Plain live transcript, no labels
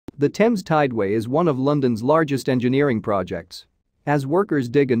The Thames Tideway is one of London's largest engineering projects. As workers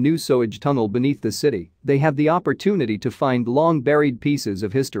dig a new sewage tunnel beneath the city, they have the opportunity to find long-buried pieces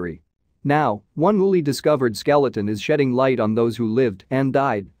of history. Now, one newly discovered skeleton is shedding light on those who lived and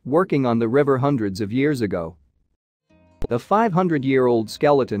died working on the river hundreds of years ago. A 500-year-old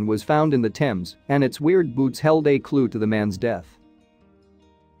skeleton was found in the Thames, and its weird boots held a clue to the man's death.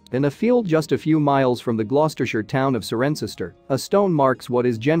 In a field just a few miles from the Gloucestershire town of Cirencester, a stone marks what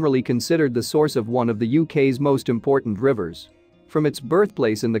is generally considered the source of one of the UK's most important rivers. From its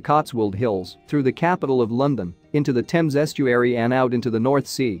birthplace in the Cotswold Hills, through the capital of London, into the Thames estuary and out into the North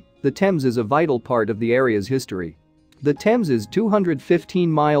Sea, the Thames is a vital part of the area's history. The Thames is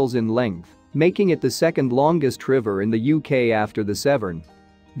 215 miles in length, making it the second longest river in the UK after the Severn.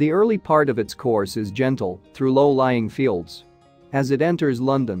 The early part of its course is gentle, through low-lying fields. As it enters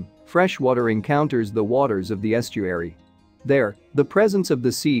London, fresh water encounters the waters of the estuary. There, the presence of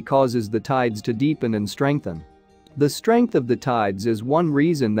the sea causes the tides to deepen and strengthen. The strength of the tides is one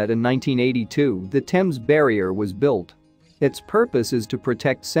reason that in 1982 the Thames Barrier was built. Its purpose is to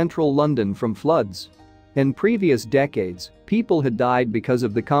protect central London from floods. In previous decades, people had died because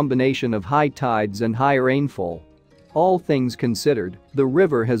of the combination of high tides and high rainfall. All things considered, the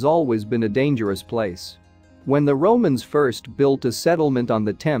river has always been a dangerous place. When the Romans first built a settlement on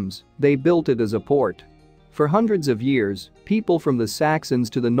the Thames, they built it as a port. For hundreds of years, people from the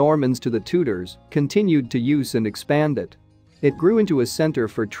Saxons to the Normans to the Tudors continued to use and expand it. It grew into a center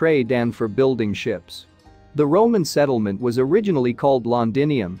for trade and for building ships. The Roman settlement was originally called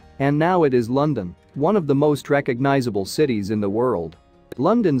Londinium, and now it is London, one of the most recognizable cities in the world.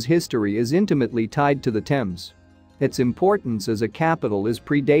 London's history is intimately tied to the Thames. Its importance as a capital is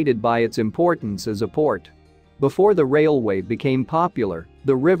predated by its importance as a port. Before the railway became popular,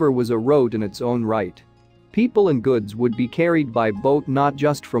 the river was a road in its own right. People and goods would be carried by boat not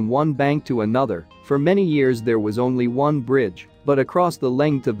just from one bank to another. For many years there was only one bridge, but across the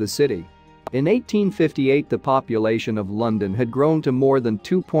length of the city. In 1858 the population of London had grown to more than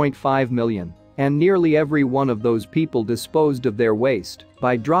 2.5 million, and nearly every one of those people disposed of their waste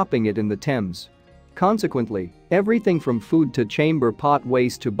by dropping it in the Thames. Consequently, everything from food to chamber pot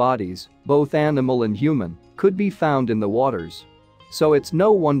waste to bodies, both animal and human, could be found in the waters. So it's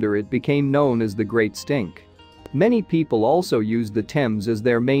no wonder it became known as the Great Stink. Many people also used the Thames as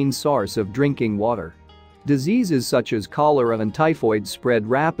their main source of drinking water. Diseases such as cholera and typhoid spread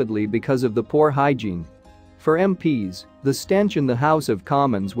rapidly because of the poor hygiene. For MPs, the stench in the House of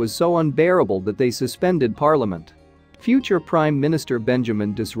Commons was so unbearable that they suspended Parliament. Future Prime Minister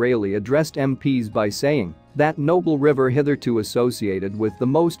Benjamin Disraeli addressed MPs by saying, "That noble river hitherto associated with the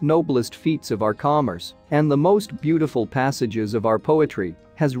most noblest feats of our commerce and the most beautiful passages of our poetry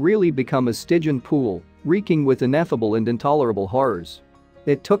has really become a Stygian pool, reeking with ineffable and intolerable horrors."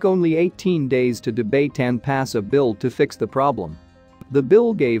 It took only 18 days to debate and pass a bill to fix the problem. The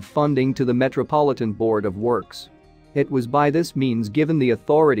bill gave funding to the Metropolitan Board of Works. It was by this means given the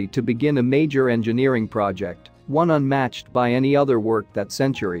authority to begin a major engineering project, one unmatched by any other work that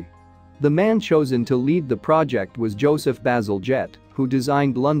century. The man chosen to lead the project was Joseph Bazalgette, who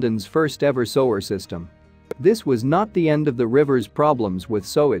designed London's first ever sewer system. This was not the end of the river's problems with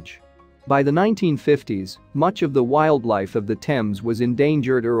sewage. By the 1950s, much of the wildlife of the Thames was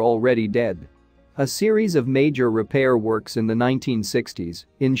endangered or already dead. A series of major repair works in the 1960s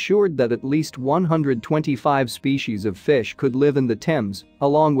ensured that at least 125 species of fish could live in the Thames,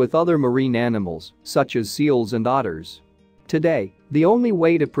 along with other marine animals, such as seals and otters. Today, the only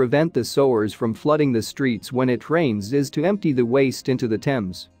way to prevent the sewers from flooding the streets when it rains is to empty the waste into the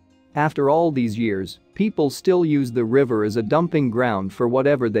Thames. After all these years, people still use the river as a dumping ground for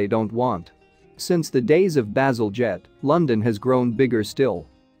whatever they don't want. Since the days of Bazalgette, London has grown bigger still.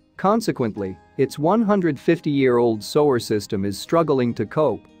 Consequently, its 150-year-old sewer system is struggling to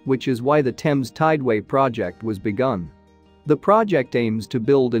cope, which is why the Thames Tideway project was begun. The project aims to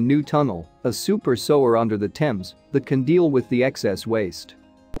build a new tunnel, a super sewer under the Thames, that can deal with the excess waste.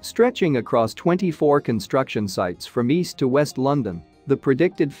 Stretching across 24 construction sites from east to west London, the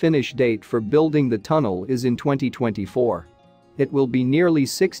predicted finish date for building the tunnel is in 2024. It will be nearly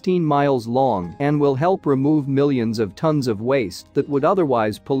 16 miles long and will help remove millions of tons of waste that would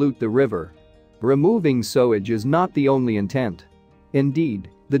otherwise pollute the river. Removing sewage is not the only intent. Indeed,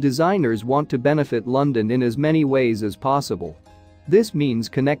 the designers want to benefit London in as many ways as possible. This means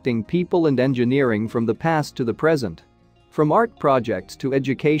connecting people and engineering from the past to the present. From art projects to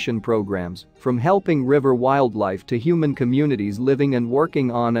education programs, from helping river wildlife to human communities living and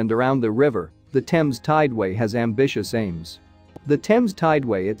working on and around the river, the Thames Tideway has ambitious aims. The Thames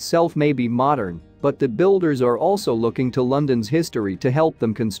Tideway itself may be modern, but the builders are also looking to London's history to help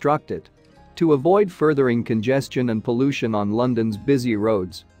them construct it. To avoid furthering congestion and pollution on London's busy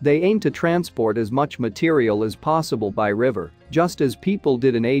roads, they aim to transport as much material as possible by river, just as people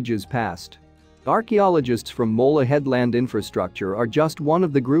did in ages past. Archaeologists from Mola Headland Infrastructure are just one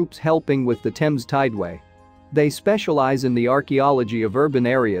of the groups helping with the Thames Tideway. They specialize in the archaeology of urban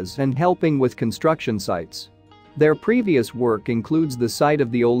areas and helping with construction sites. Their previous work includes the site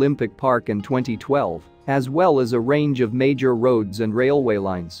of the Olympic Park in 2012, as well as a range of major roads and railway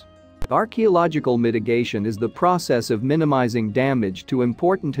lines. Archaeological mitigation is the process of minimizing damage to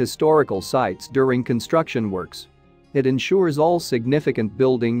important historical sites during construction works. It ensures all significant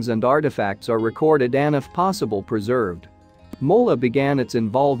buildings and artifacts are recorded and, if possible, preserved. Mola began its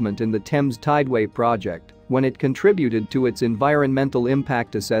involvement in the Thames Tideway project when it contributed to its environmental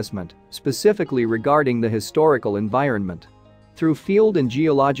impact assessment, specifically regarding the historical environment. Through field and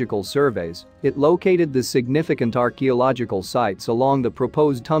geological surveys, it located the significant archaeological sites along the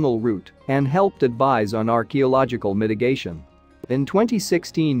proposed tunnel route and helped advise on archaeological mitigation. In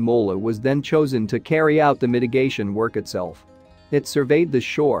 2016, Mola was then chosen to carry out the mitigation work itself. It surveyed the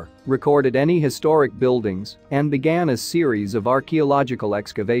shore, recorded any historic buildings, and began a series of archaeological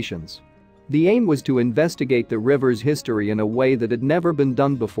excavations. The aim was to investigate the river's history in a way that had never been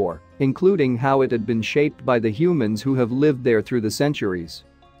done before, including how it had been shaped by the humans who have lived there through the centuries.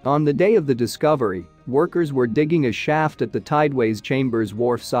 On the day of the discovery, workers were digging a shaft at the Tideway's Chambers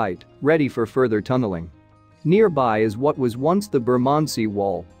Wharf site, ready for further tunneling. Nearby is what was once the Bermondsey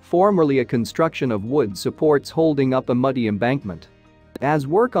Wall, formerly a construction of wood supports holding up a muddy embankment. As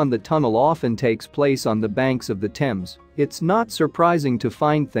work on the tunnel often takes place on the banks of the Thames, it's not surprising to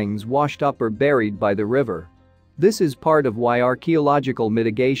find things washed up or buried by the river. This is part of why archaeological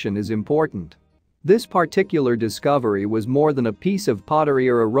mitigation is important. This particular discovery was more than a piece of pottery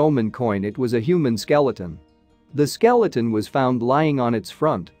or a Roman coin, it was a human skeleton. The skeleton was found lying on its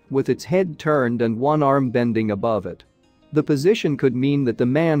front, with its head turned and one arm bending above it. The position could mean that the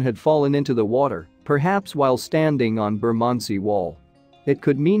man had fallen into the water, perhaps while standing on Bermondsey Wall. It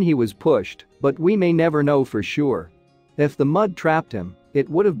could mean he was pushed, but we may never know for sure. If the mud trapped him, it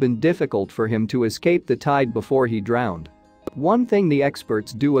would have been difficult for him to escape the tide before he drowned. One thing the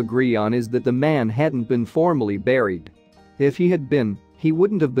experts do agree on is that the man hadn't been formally buried. If he had been, he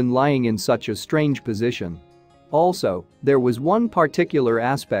wouldn't have been lying in such a strange position. Also, there was one particular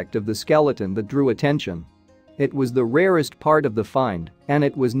aspect of the skeleton that drew attention. It was the rarest part of the find, and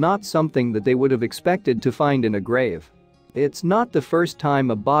it was not something that they would have expected to find in a grave. It's not the first time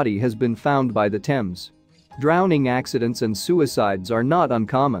a body has been found by the Thames. Drowning accidents and suicides are not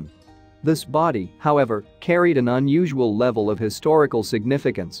uncommon. This body, however, carried an unusual level of historical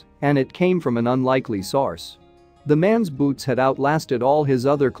significance, and it came from an unlikely source. The man's boots had outlasted all his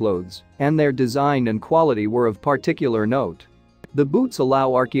other clothes, and their design and quality were of particular note. The boots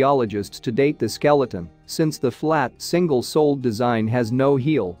allow archaeologists to date the skeleton, since the flat, single-soled design has no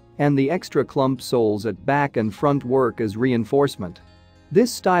heel, and the extra clump soles at back and front work as reinforcement.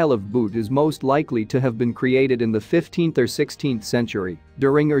 This style of boot is most likely to have been created in the 15th or 16th century,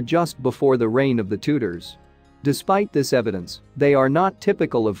 during or just before the reign of the Tudors. Despite this evidence, they are not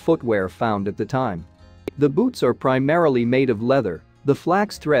typical of footwear found at the time. The boots are primarily made of leather, the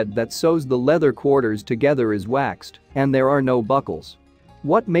flax thread that sews the leather quarters together is waxed, and there are no buckles.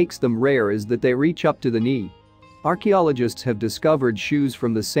 What makes them rare is that they reach up to the knee. Archaeologists have discovered shoes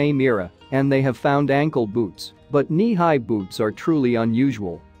from the same era, and they have found ankle boots, but knee-high boots are truly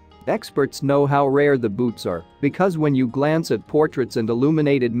unusual. Experts know how rare the boots are because when you glance at portraits and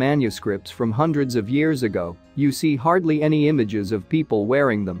illuminated manuscripts from hundreds of years ago, you see hardly any images of people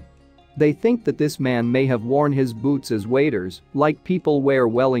wearing them. They think that this man may have worn his boots as waders, like people wear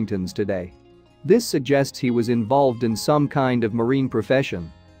Wellingtons today. This suggests he was involved in some kind of marine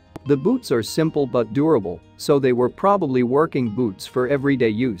profession. The boots are simple but durable, so they were probably working boots for everyday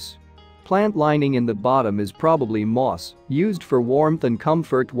use. Plant lining in the bottom is probably moss, used for warmth and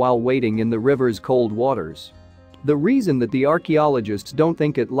comfort while wading in the river's cold waters. The reason that the archaeologists don't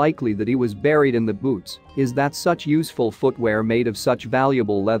think it likely that he was buried in the boots is that such useful footwear made of such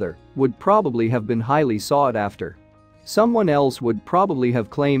valuable leather would probably have been highly sought after. Someone else would probably have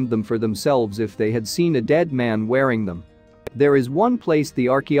claimed them for themselves if they had seen a dead man wearing them. There is one place the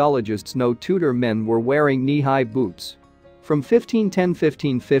archaeologists know Tudor men were wearing knee-high boots. From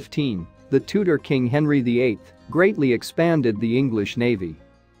 1510–1515, the Tudor King Henry VIII greatly expanded the English navy.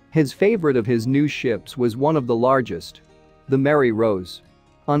 His favorite of his new ships was one of the largest, the Mary Rose.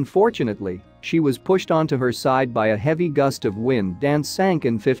 Unfortunately, she was pushed onto her side by a heavy gust of wind and sank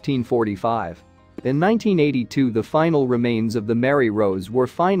in 1545. In 1982, the final remains of the Mary Rose were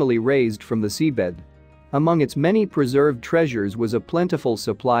finally raised from the seabed. Among its many preserved treasures was a plentiful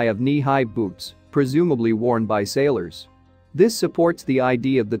supply of knee-high boots, presumably worn by sailors. This supports the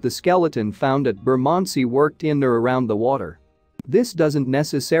idea that the skeleton found at Bermondsey worked in or around the water. This doesn't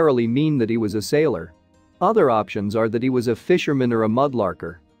necessarily mean that he was a sailor. Other options are that he was a fisherman or a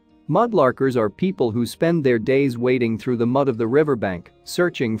mudlarker. Mudlarkers are people who spend their days wading through the mud of the riverbank,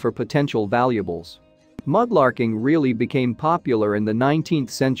 searching for potential valuables. Mudlarking really became popular in the 19th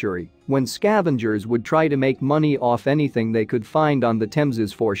century, when scavengers would try to make money off anything they could find on the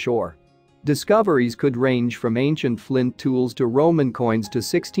Thames's foreshore. Discoveries could range from ancient flint tools to Roman coins to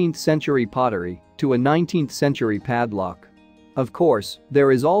 16th century pottery to a 19th century padlock. Of course,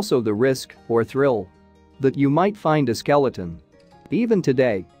 there is also the risk, or thrill, that you might find a skeleton. Even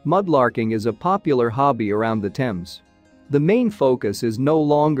today, mudlarking is a popular hobby around the Thames. The main focus is no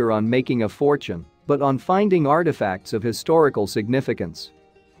longer on making a fortune, but on finding artifacts of historical significance.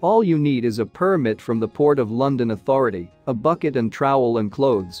 All you need is a permit from the Port of London Authority, a bucket and trowel and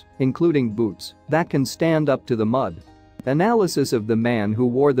clothes, including boots, that can stand up to the mud. Analysis of the man who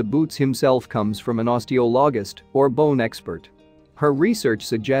wore the boots himself comes from an osteologist or bone expert. Her research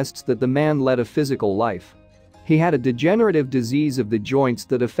suggests that the man led a physical life. He had a degenerative disease of the joints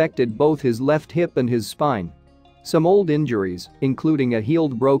that affected both his left hip and his spine. Some old injuries, including a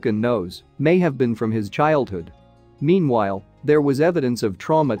healed broken nose, may have been from his childhood. Meanwhile, there was evidence of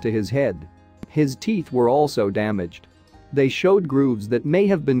trauma to his head. His teeth were also damaged. They showed grooves that may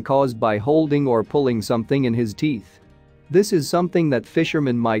have been caused by holding or pulling something in his teeth. This is something that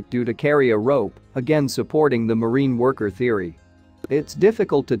fishermen might do to carry a rope, again supporting the marine worker theory. It's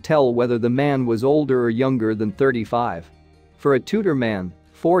difficult to tell whether the man was older or younger than 35. For a Tudor man,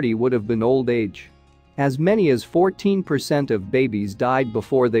 40 would have been old age. As many as 14% of babies died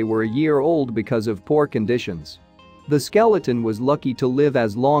before they were a year old because of poor conditions. The skeleton was lucky to live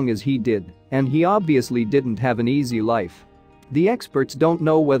as long as he did, and he obviously didn't have an easy life. The experts don't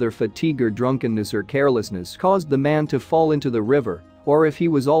know whether fatigue or drunkenness or carelessness caused the man to fall into the river, or if he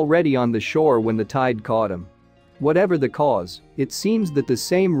was already on the shore when the tide caught him. Whatever the cause, it seems that the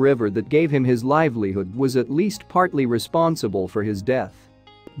same river that gave him his livelihood was at least partly responsible for his death.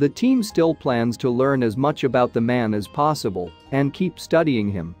 The team still plans to learn as much about the man as possible and keep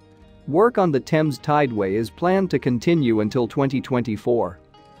studying him. Work on the Thames Tideway is planned to continue until 2024.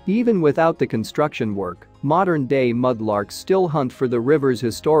 Even without the construction work, modern-day mudlarks still hunt for the river's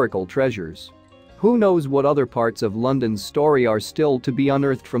historical treasures. Who knows what other parts of London's story are still to be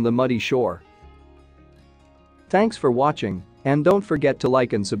unearthed from the muddy shore? Thanks for watching, and don't forget to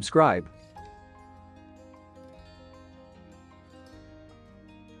like and subscribe.